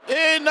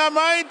In the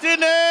mighty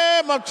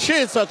name of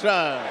Jesus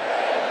Christ.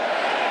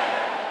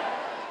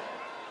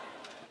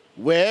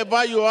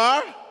 Wherever you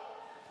are,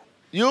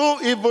 you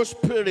evil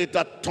spirit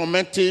are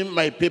tormenting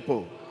my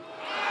people.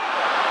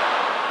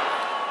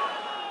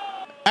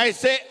 I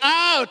say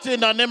out in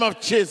the name of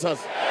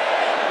Jesus.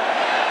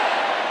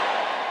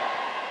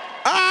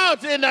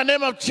 Out in the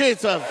name of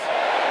Jesus.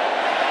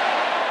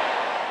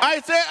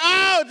 I say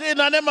out in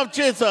the name of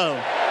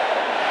Jesus.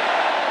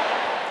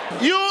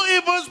 You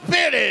evil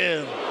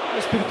spirit.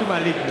 Espíritu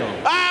maligno.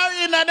 Out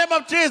in the name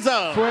of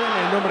Jesus. Fuera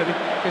en el nombre de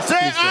Jesucristo.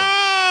 Say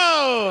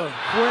out.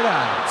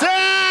 Fuera. Say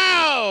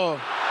out.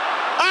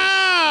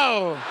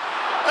 Out.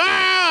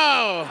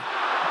 Out.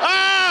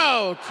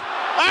 Out.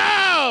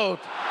 Out.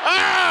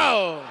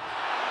 Out.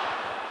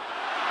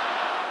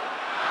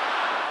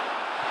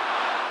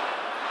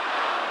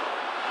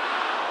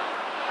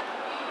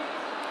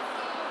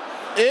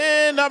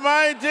 In the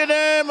mighty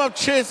name of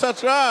Jesus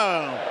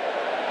Christ.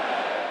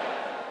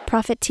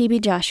 Prophet T.B.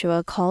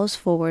 Joshua calls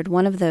forward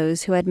one of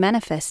those who had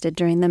manifested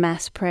during the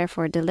mass prayer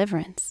for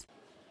deliverance.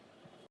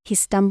 He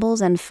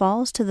stumbles and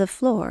falls to the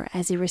floor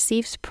as he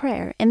receives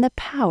prayer in the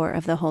power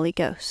of the Holy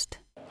Ghost.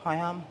 I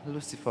am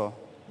Lucifer.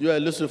 You are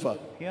Lucifer.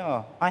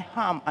 Yeah, I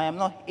am. I am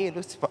not a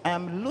Lucifer. I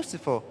am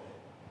Lucifer.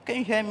 Can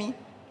you hear me?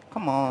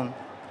 Come on.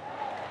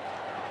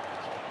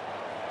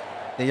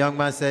 The young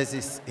man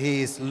says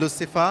he is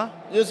Lucifer.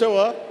 You say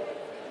what?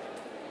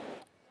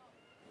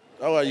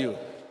 How are you?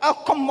 Oh,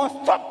 come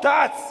on, stop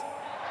that.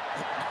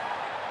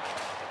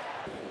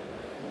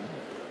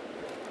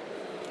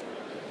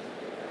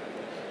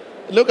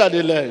 Look at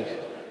the leg.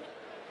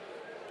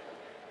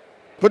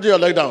 Put your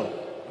leg down.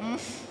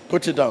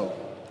 Put it down.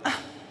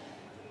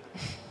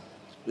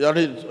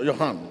 Your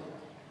hand.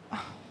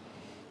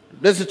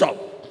 Raise it up.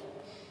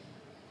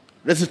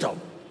 Raise it up.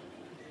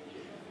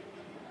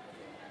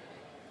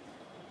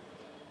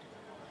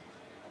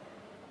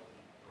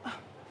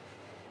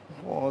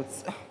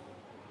 What?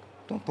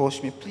 Don't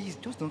touch me, please.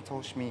 Just don't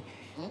touch me.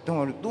 Don't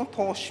worry. Don't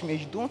touch me.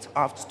 You don't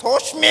have to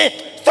touch me.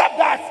 Stop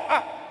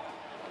that.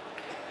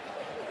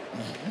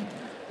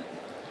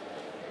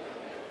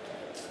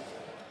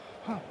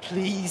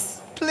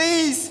 Please,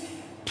 please,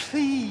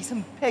 please.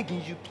 I'm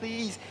begging you,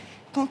 please.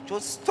 Don't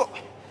just stop.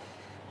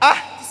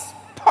 This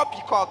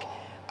poppycock.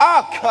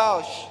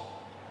 Gosh.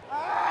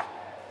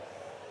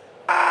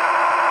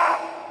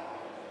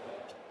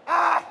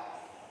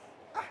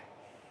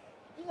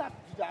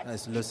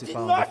 That's Lucifer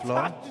on the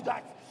floor.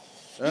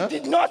 You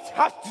did not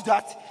have to do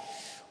that.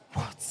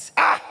 What?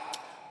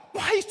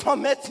 Why are you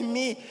tormenting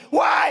me?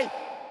 Why?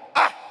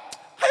 I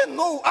don't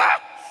know.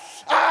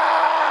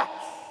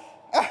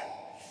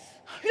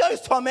 You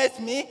always torment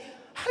me.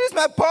 This is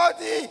my body.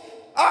 This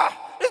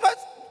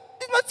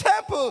is my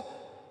temple.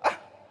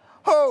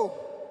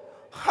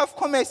 I've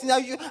commented now.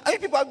 You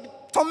people are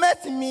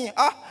tormenting me.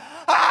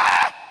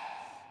 I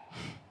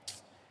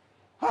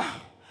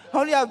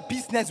only have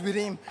business with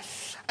him.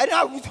 I don't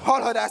have with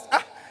all others.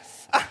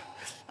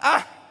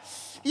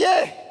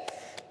 Yeah.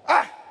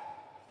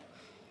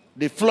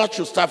 The flood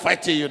should start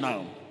fighting you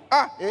now.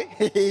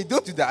 Hey,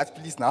 don't do that,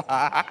 please now.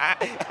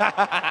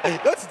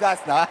 Don't do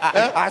that now.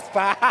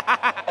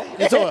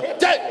 It's over.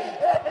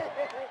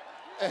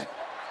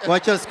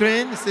 Watch your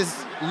screen. This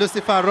is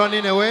Lucifer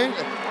running away.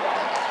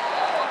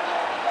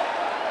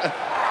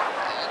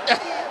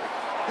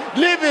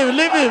 Leave him,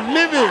 leave him,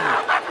 leave him.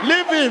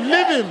 Leave him,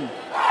 leave him.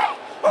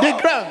 The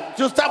ground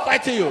should start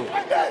fighting you.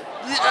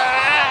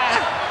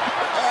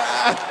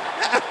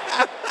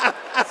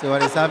 See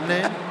what is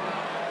happening?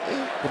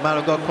 The man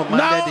of God commanded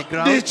Now the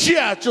ground. the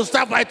chair should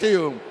start fighting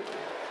you.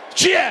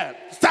 Chair,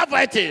 start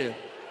fighting.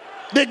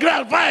 The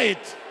ground,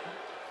 fight.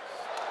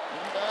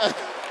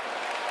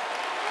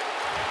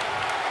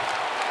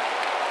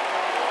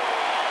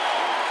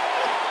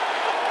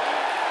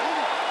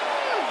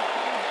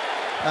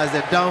 As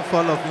the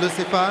downfall of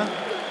Lucifer.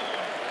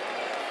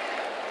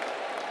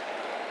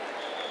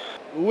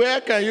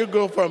 Where can you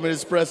go from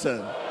his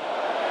presence?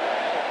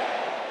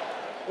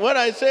 What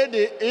I said,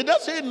 he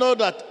doesn't know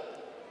that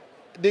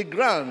the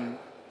ground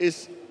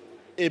is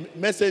a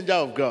messenger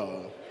of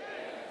God.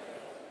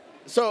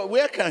 So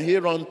where can he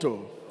run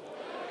to?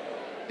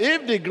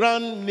 If the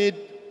ground need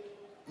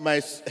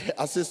my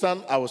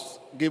assistant, I will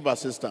give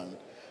assistance.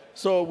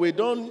 So we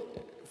don't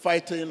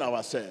fight in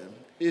ourselves.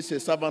 He's a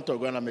servant of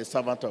God, and I'm a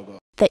servant of God.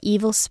 The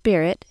evil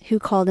spirit, who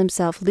called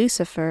himself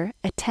Lucifer,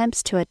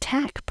 attempts to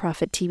attack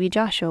Prophet T.B.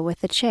 Joshua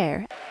with a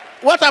chair.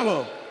 What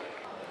happened?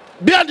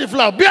 Be on the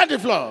floor, be on the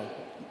floor.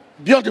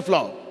 Be on the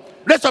floor.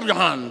 Raise up your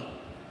hand.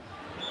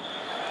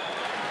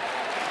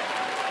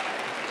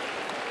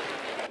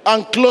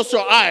 And close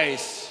your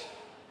eyes.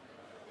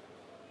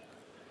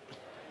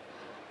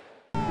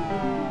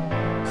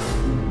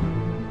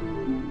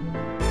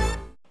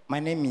 My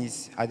name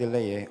is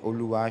Adeleye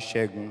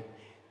Oluwasegun.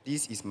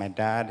 This is my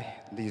dad.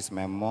 This is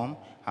my mom.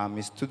 I'm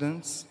a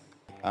student.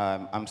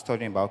 I'm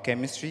studying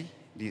biochemistry.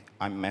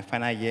 I'm in my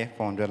final year,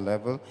 400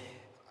 level.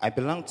 I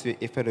belong to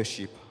a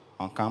fellowship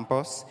on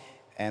campus,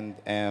 and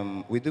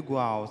we do go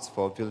out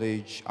for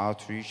village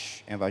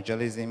outreach,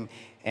 evangelism,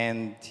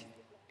 and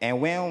And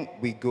when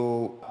we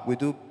go, we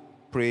do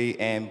pray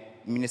and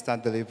minister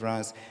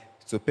deliverance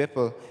to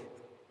people.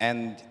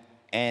 And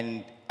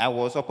I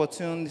was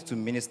opportune to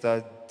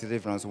minister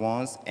deliverance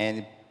once,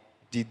 and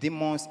the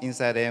demons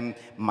inside them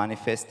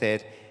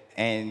manifested,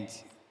 and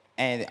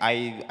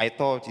I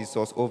thought it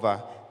was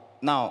over.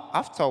 Now,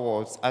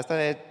 afterwards, I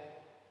started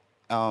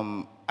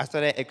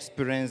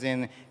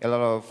experiencing a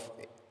lot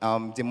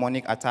of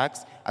demonic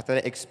attacks. I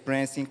started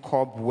experiencing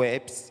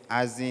cobwebs,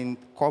 a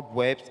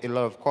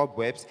lot of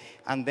cobwebs,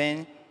 and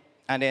then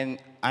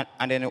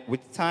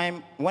with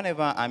time,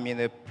 whenever I'm in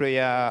a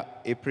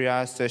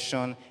prayer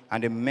session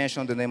and they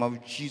mention the name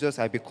of Jesus,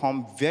 I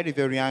become very,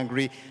 very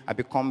angry. I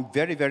become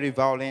very, very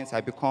violent.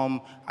 I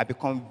become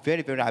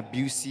very, very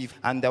abusive.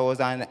 And there was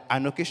an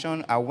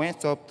occasion I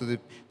went up to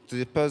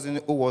the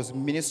person who was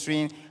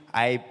ministering.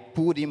 I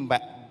pulled him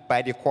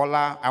by the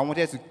collar. I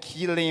wanted to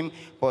kill him,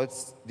 but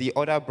the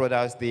other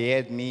brothers, they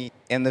heard me.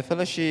 In the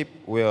fellowship,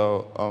 we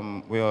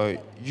are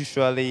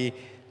usually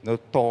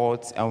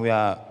taught,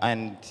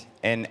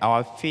 and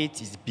our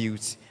faith is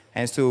built.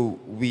 And so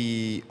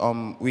we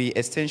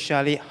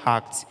essentially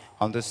act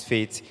on this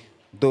faith.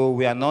 Though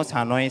we are not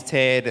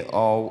anointed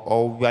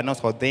or we are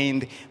not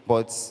ordained,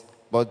 but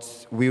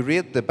we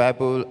read the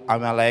Bible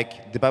and we're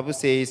like, the Bible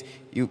says,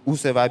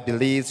 whosoever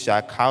believes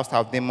shall cast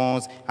out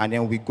demons, and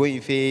then we go in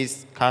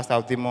faith, cast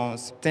out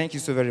demons. Thank you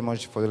so very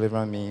much for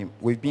delivering me.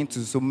 We've been to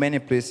so many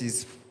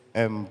places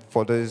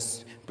for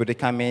those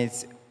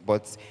predicaments,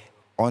 but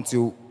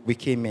until we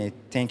came here,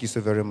 thank you so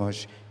very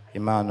much,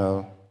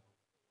 Emmanuel.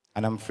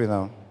 And I'm free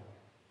now.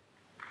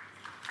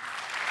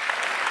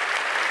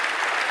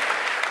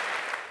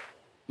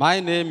 My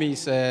name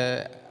is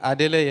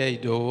Adeleye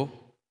Ido.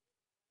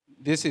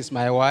 This is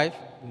my wife,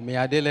 Umi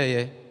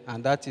Adeleye,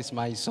 and that is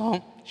my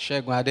son,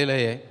 Shegun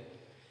Adeleye.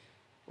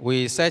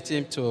 We sent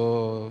him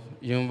to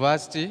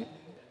university.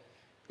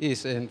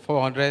 He's in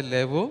 400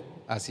 level,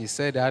 as he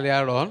said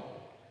earlier on.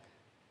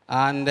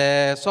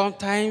 And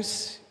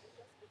sometimes,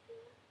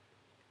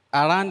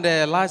 around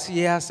last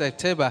year,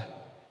 September,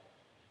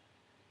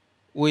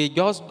 we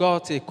just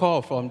got a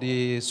call from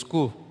the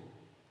school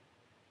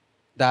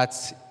that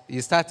he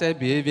started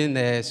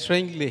behaving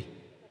strangely,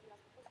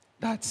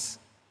 that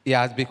he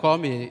has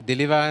become a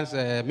deliverance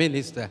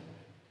minister.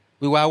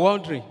 We were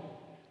wondering,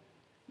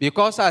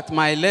 because at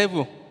my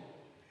level,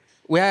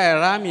 where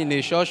I am in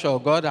a church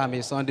of God, I'm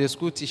a Sunday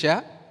school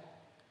teacher,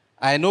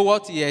 I know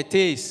what it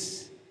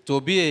takes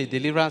to be a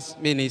deliverance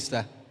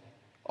minister.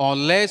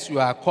 Unless you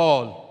are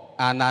called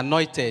and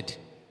anointed,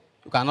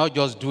 you cannot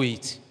just do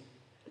it.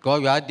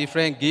 Because you have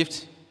different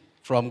gifts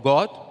from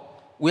God.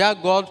 Where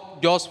God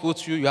just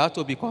puts you, you have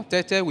to be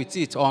contented with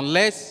it,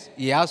 unless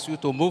He asks you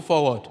to move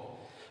forward.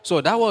 So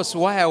that was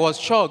why I was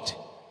shocked.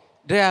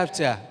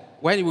 Thereafter,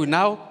 when we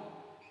now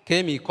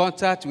came in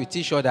contact with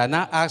each other,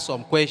 now asked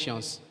some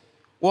questions.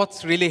 What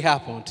really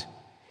happened?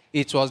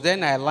 It was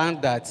then I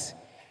learned that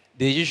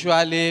they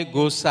usually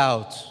go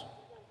south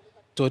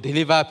to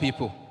deliver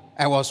people.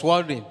 I was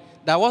wondering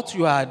that what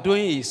you are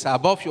doing is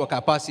above your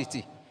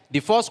capacity. The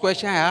first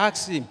question I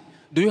asked him,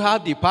 do you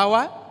have the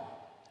power?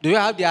 Do you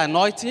have the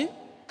anointing?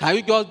 Can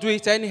you just do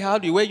it anyhow,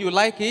 the way you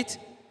like it?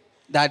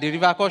 That the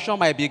repercussion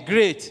might be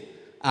great.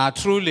 And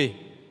truly,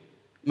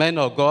 men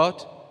of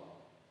God,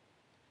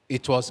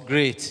 it was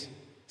great.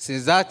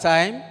 Since that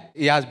time,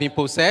 he has been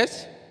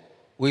possessed.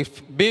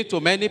 We've been to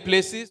many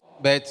places,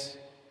 but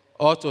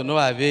all to no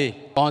avail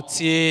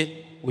until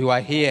we were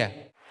here.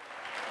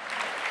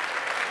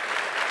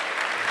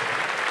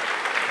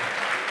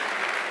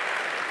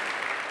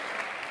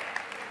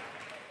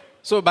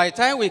 So by the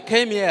time we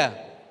came here,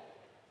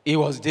 he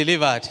was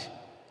delivered.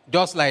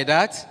 Just like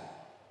that,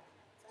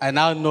 I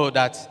now know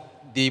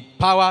that the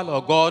power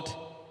of God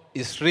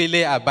is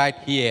really abide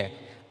here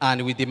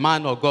and with the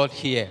man of God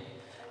here.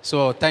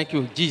 So thank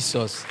you,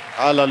 Jesus.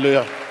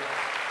 Hallelujah.